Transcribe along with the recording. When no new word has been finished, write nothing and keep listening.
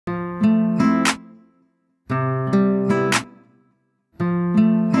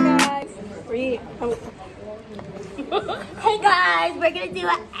guys, we're gonna do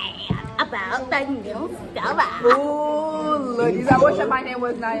an ad about the new Stella. Ooh, look, I wish my name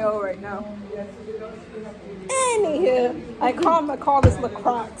was Nayo right now. Anywho, I call this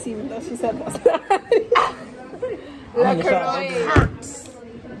LaCroix, even though she said that's LaCroix.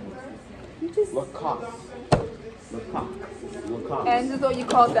 And this is what you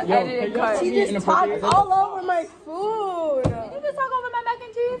call the edited cut. She just talked all over my food. Did you just talk over my mac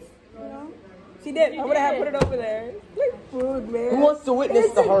and cheese? Yeah. She did. I would have put it over there. Like food, man. Who wants to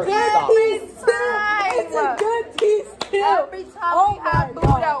witness the heart stop? It's a good piece too. Every time we have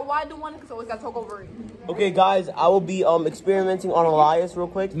food out, why do one? Because always got to talk over it. Okay, guys, I will be experimenting on Elias real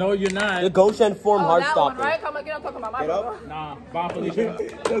quick. No, you're not. The Goshen form heart that stopper. one, right? Come on, get up talking about my Get up. Nah, bye, Felicia.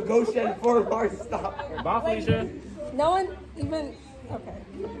 The Goshen form heart stopper. Bye, Felicia. No one even. Okay.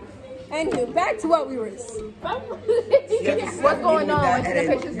 Anywho, back to what we were. What's going on? What's the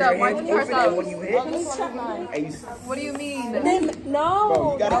picture stuff? Why did you hurt stuff? What do you mean?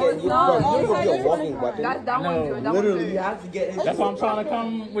 No, That was not. You're gonna be a walking weapon. That's that one doing. That Literally, one you have to get into That's why I'm trying to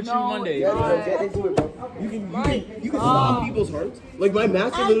come with you Monday. Yeah, get into it, bro. You can stop people's hearts. Like my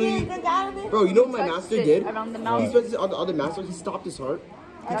master literally. Bro, you know what my master did? Around the He mouth. spent on the other master. He stopped his heart.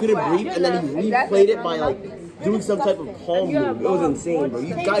 He couldn't breathe, and then he replayed it by like doing some type of palm move. It was insane, bro.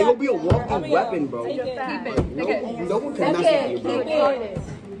 You guys, you'll be a walking weapon, bro. Keep it. Take it. No one can mess with you, bro.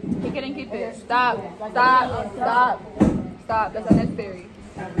 Take it and keep it. Stop. That's unnecessary.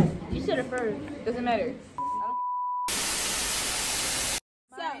 You should have first. Doesn't matter.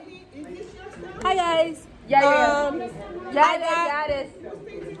 Hi guys. Yeah.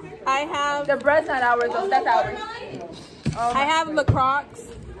 I have. The bread's not ours, though. That's ours. I have LaCroix.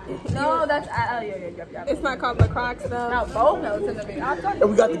 No, that's yeah. It's not called LaCroix though. Now both notes in the video. And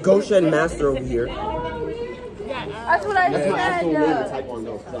we got the Goshen master over here. That's what I said. Type on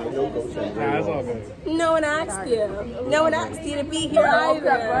those, 'cause I know Goshen. Nah, it's all good. No one asked you. No one asked you to be here either.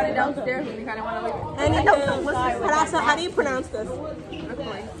 Running downstairs when we kind of want to leave. How do you pronounce this?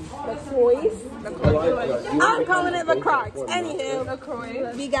 LaCroix. I'm calling it LaCroix.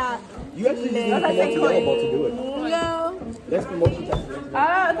 Anywho, we got You actually just need to connect to Yellow to do it. mango. Let's promotion test.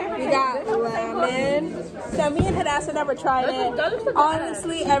 Okay. We got lemon. So me and Hadassah never tried it.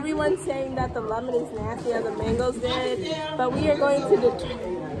 Honestly, everyone's saying that the lemon is nasty and the mango's good, but we are going to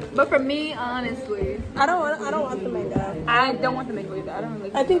determine. But for me, honestly, I don't want the mango. I don't want the mango either. I don't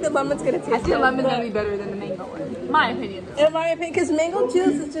really. I think the lemon's gonna taste. I think the lemon's gonna be better than the mango one. My opinion. In my opinion, because mango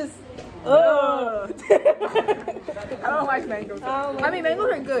juice is just. Ugh. I don't like mangoes. I mean,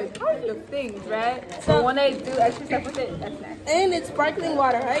 mangoes are good. The things, right? So when they do extra stuff with it, that's nasty. And it's sparkling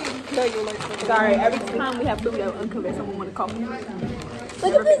water, right? No, you like it. Sorry, every time we have food that uncovered, someone want to call me.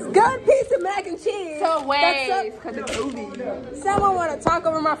 Look at this good piece of mac and cheese. So wait, because it's movie. Someone want to talk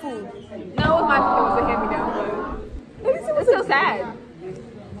over my food. No, it was my food. It was a hand-me-down, but it's so sad.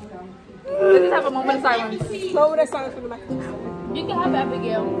 Let's just have a moment of silence. What would I silence for the mac and cheese? You can have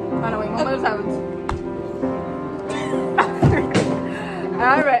Abigail. I don't wait, moment of silence.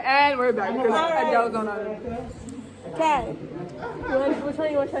 Alright, and we're back because Adele's on it. Okay. Which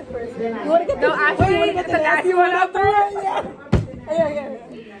one you want to check first? You want to get No, actually, you want to get the nasty one up first? Yeah.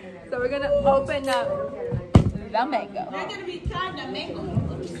 So we're going to open up the mango. We're gonna be trying the mango.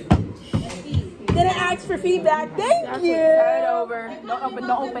 Didn't ask for feedback. Thank you. Turn it over. Don't open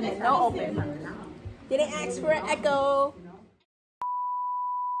it. Don't open. Didn't ask for an echo.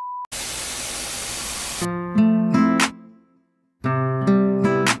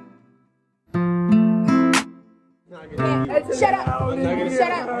 Shut up.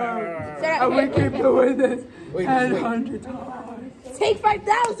 And we keep doing this 100 times. Take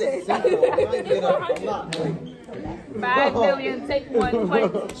 5,000. 5 million, take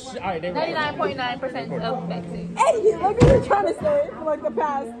 99.9% of vaccine. Hey, look what you're trying to say for like the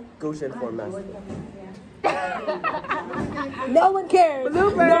past. Goshen form master. No one cares.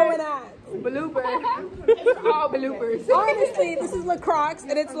 Blooper. No one asks. Blooper. It's all bloopers. Honestly, this is LaCroix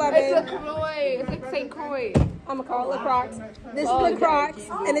and it's lemon. It's LaCroix. It's like St. Croix. I'm gonna call it LaCroix. This is LaCroix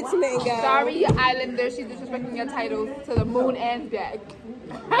and it's mango. Sorry, you Islander. She's disrespecting your titles to the moon and back.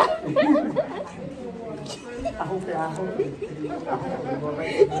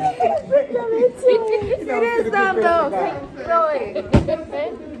 It is dumb though. Really.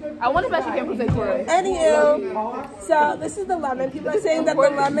 I wonder if I should came from St. Croix. Anywho, so this is the lemon. People are saying that the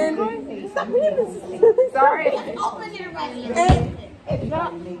lemon. Stop reading this. Sorry. Open it right here. If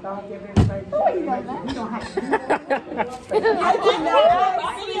not, I didn't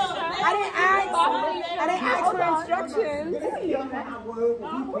ask for instructions.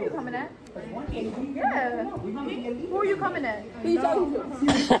 Who are you coming at? Yeah. Who are you coming at? Who you talking to?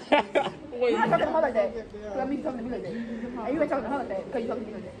 You're not talking to her like that. Let me talking to me like that. And you ain't talking to her like that because you're talking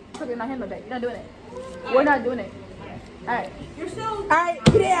to me like that. Because you're not him like that. You're not doing it. We're not doing it. Alright. Alright,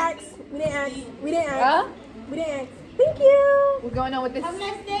 we didn't ask. We didn't ask. We didn't ask. We didn't ask. Thank you. What's going on with this? have a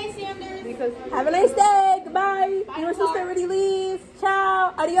nice day, Sanders. Because Have a nice day. Goodbye. You were supposed to already leave.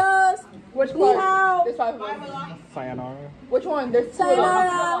 Ciao. Adios. which Ni part? hao. There's 5 of them. Sayonara. Which one? There's 2 of them.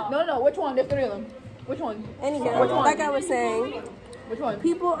 Sayonara. No. Which one? There's 3 of them. Which one? Anyhow, like I was saying, Which one?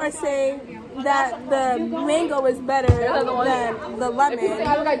 people are saying that the mango is better than the If you think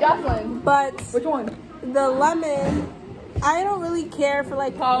I lemon. look like Jocelyn. But Which one? the lemon, I don't really care for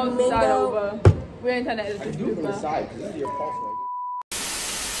like Pause. Start mango. over. We ain't trying to edit this. Do from the side, because this is your false leg.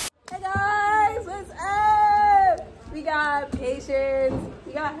 Hey guys, what's up? We got Patience,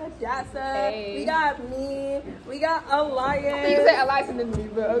 we got Jassa, Hey. we got me, we got You Alliance, said Elias and me,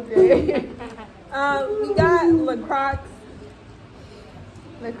 but okay. we got LaCroix.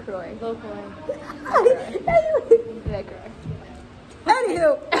 LaCroix. Anyway, LaCroix.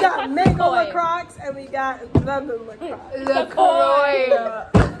 anywho, we got Mango LaCroix and we got Lemon LaCroix. LaCroix.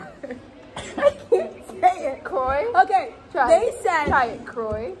 I can't say it. Croix? Okay, Try they it. said Try it,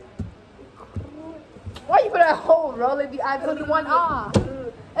 Croix. Why you put a whole roll if you add only one R?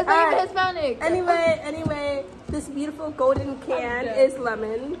 It's not even Hispanic. Anyway, this beautiful golden can is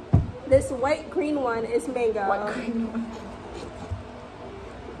lemon. This white green one is mango. What green one?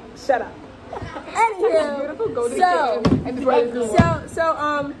 Shut up. Anywho, Beautiful golden so, can. And this one is blue.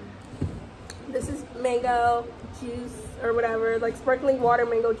 so, this is mango juice or whatever, like sparkling water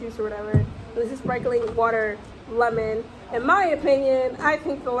mango juice or whatever. This is sparkling water lemon. In my opinion, I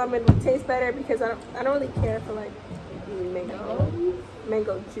think the lemon would taste better because I don't really care for like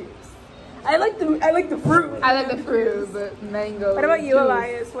mango juice. I like the fruit. I like the fruit, but mango. What about you, juice.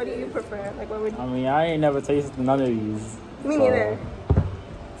 Elias? What do you prefer? Like, what would I mean, I ain't never tasted none of these. me so- neither.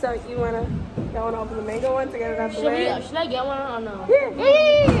 So you wanna go and open the mango one to get it out the way? Should I get one or no?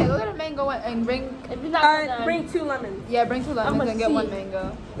 Yeah. Go get a mango one and bring. If it's not done, Bring 2 lemons. Yeah, bring 2 lemons I'ma and get 1 see.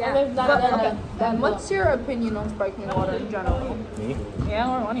 mango. Yeah. if it's not But, done, okay. Then what's your opinion on sparkling water in general? Me?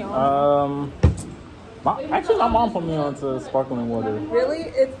 Yeah, or any on. Actually, my mom put me onto sparkling water. Really?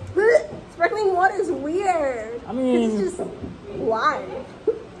 It's sparkling water is weird. I mean- it's just why?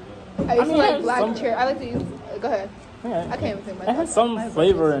 I used to mean, like black some- cherry. I like to use. Go ahead. Yeah, I can't even think it myself. has some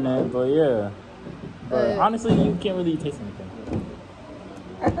flavor in it, but yeah. But Uh, honestly, you can't really taste anything.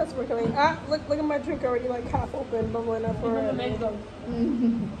 I thought sparkling. Look at my drink already like half open, bubbling up already.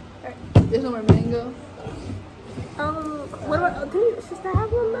 There's no more mango. What about? Should I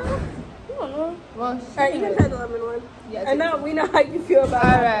have one now? Well, Alright, you can try the lemon one. Yeah, And now we know how you feel about it.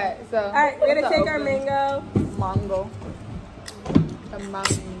 Alright, so. Alright, we're gonna let's take our open mango. Mango. A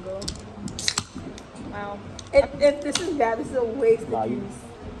mango. Wow. If this is bad, this is a waste Nah, of you- juice.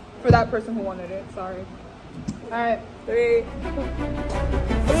 For that person who wanted it, sorry. Alright. 3. 3.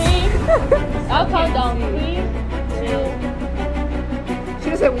 I'll count down. 3, 2. She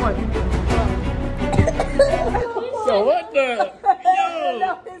just said 1. So what the? Yo!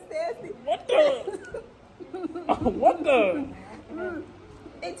 No, it's nasty. What the? What the?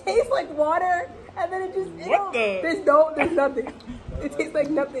 It tastes like water, and then it just What the? there's nothing. It tastes like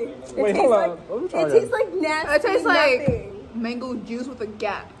nothing. It Wait, tastes hold like on. Let me try it that. tastes like nasty. It tastes like nothing. mango juice with a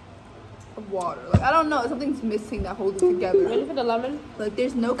gap of water. Like, I don't know, something's missing that holds it together. Ready for the lemon? Like,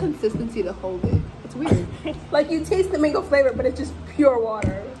 there's no consistency to hold it. It's weird. Like you taste the mango flavor, but it's just pure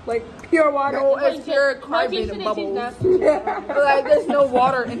water. Like pure water. No, it's pure No, carbon tasting and it, bubbles. tastes nasty. Yeah. Like, there's no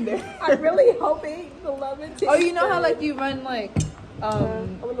water in there. I'm really hoping the lemon tastes Oh, you know how good. like you run like I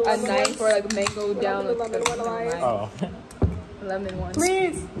want the a lemon knife one. or like mango down the like lemon one, Elias. Oh. lemon one.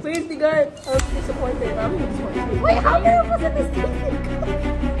 Please be good. I was disappointed. I'm disappointed. Wait, how good was it? This tasted good.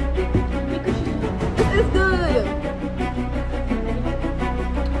 It's good.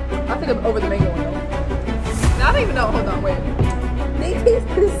 I think I'm over the mango one though. No, I don't even know. Hold on, wait. They taste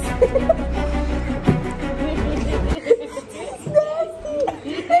the same. It's nasty.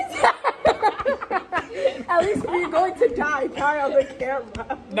 At least if you're going to die on the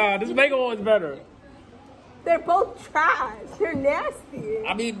camera. Nah, this mango one's better. They're both trash. They're nasty.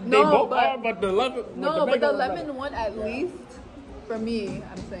 I mean, No, they both but- are, but the lemon. No, but the lemon one at least, for me,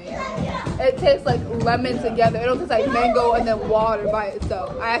 I'm saying, it tastes like lemon together. It don't taste like mango and then water by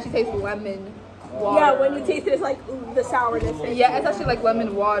itself. I actually taste lemon water. Yeah, when you taste it, it's like ooh, the sourness. Yeah, it's actually like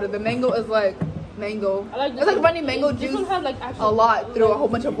lemon water. The mango is like mango. I like It's like running mango this juice one has like a actual lot through a whole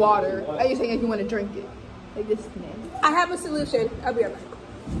bunch of water. And you're saying if you want to drink it. Like this thing. I have a solution. I'll be right back.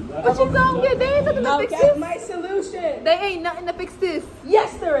 But you don't get, there ain't nothing to fix this. My solution. There ain't nothing to fix this.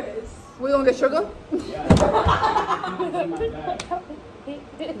 Yes, there is. We gonna get sugar?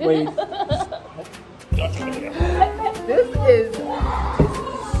 Wait. This is.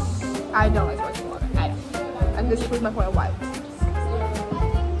 I don't like sparkling water. I don't. And this proves my point why.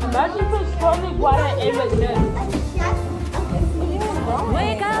 Imagine put sparkling water in with this.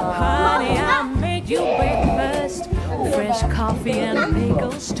 Wake up, honey, I made you breakfast. Fresh coffee and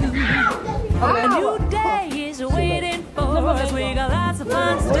bagels too. A new day is waiting for us. We got lots of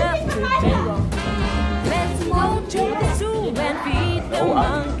fun stuff to do. Let's go to the zoo and feed the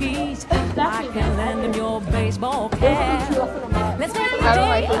monkeys. I can lend them your baseball cap. Let's make a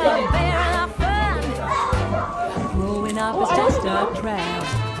day of our fun. Growing up is just a trap.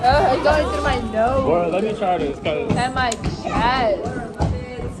 It's going through my nose. Well, let me try this. And my chest.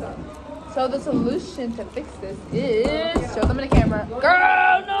 So the solution to fix this is show them in the camera.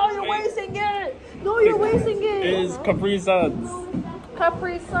 Girl, no, you're wasting it. No, you're wasting it. Is Capri Suns.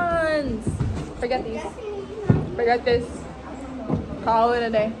 Capri Suns. Forget these. Forget this. Call it a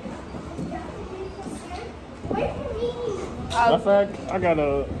day. Matter of fact, I got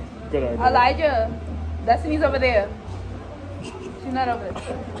a good idea. Elijah, Destiny's over there. She's not over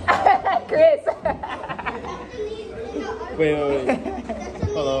there. Chris. Wait.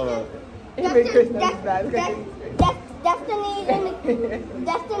 Hold on. Even Chris knows bad. Destiny's in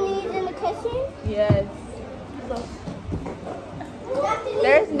the kitchen? Yes.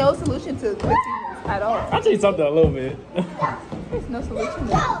 There's no solution to fixing this at all. I'll tell you something a little bit. There's no solution.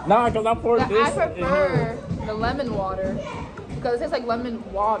 Nah, because I poured this. I prefer the lemon water because it tastes like lemon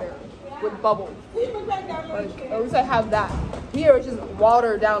water with bubbles. Like, at least I have that. Here it's just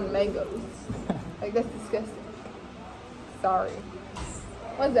watered down mangoes. Like that's disgusting. Sorry.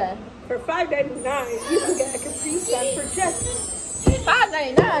 What's that? For $5.99, you can get a Capri Sun for just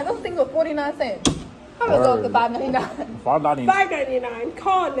 $5.99. Those things were 49 cents. How do I go up to $5.99? $5.99. $5.99.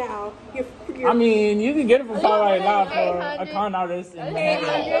 Call now. I mean, you can get it for $5.99 for a con artist.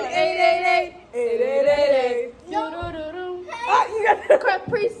 888. Oh, you got the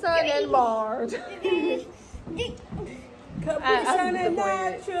Capri Sun and Mars. Capri Sun and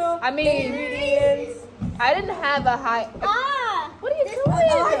natural I mean, ingredients. I didn't have a high. What are you doing?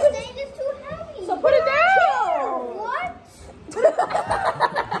 This thing is too heavy. So put it down. What?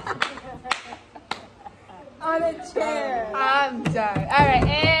 On a chair. I'm done. All right,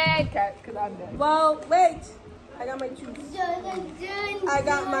 and cut, because I'm done. Well, wait. I got my juice. I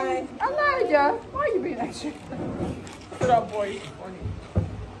got my. Elijah, why are you being extra? Shut up, boy.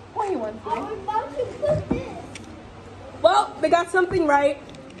 What do you want? I'm about to put this. Well, they got something right.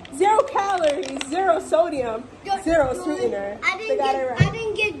 0 calories, 0 sodium, 0 sweetener. I They got it right.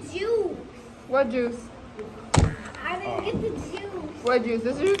 didn't get juice. What juice? I didn't get the juice. What juice?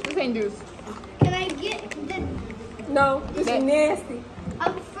 This juice? This ain't juice. Can I get the? No, this is nasty.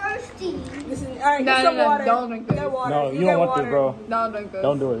 I'm thirsty. This is alright. No, Get no, some no, water. don't drink this. Get water. No, you get don't want water. this, bro. Don't drink this.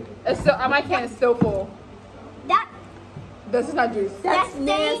 Don't do it. It's still, my can is still full. That This is not juice. That's That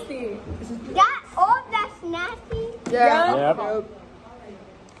nasty. that's nasty. Yeah. Yep.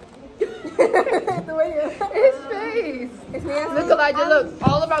 The way you. His face. It's nasty. Look, Elijah, look.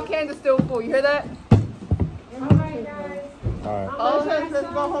 All of our cans are still full. You hear that? Alright. All of us, let's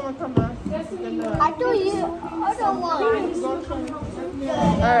go home and come back. I thought you. I don't want. All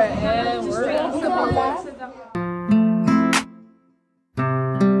right, and we're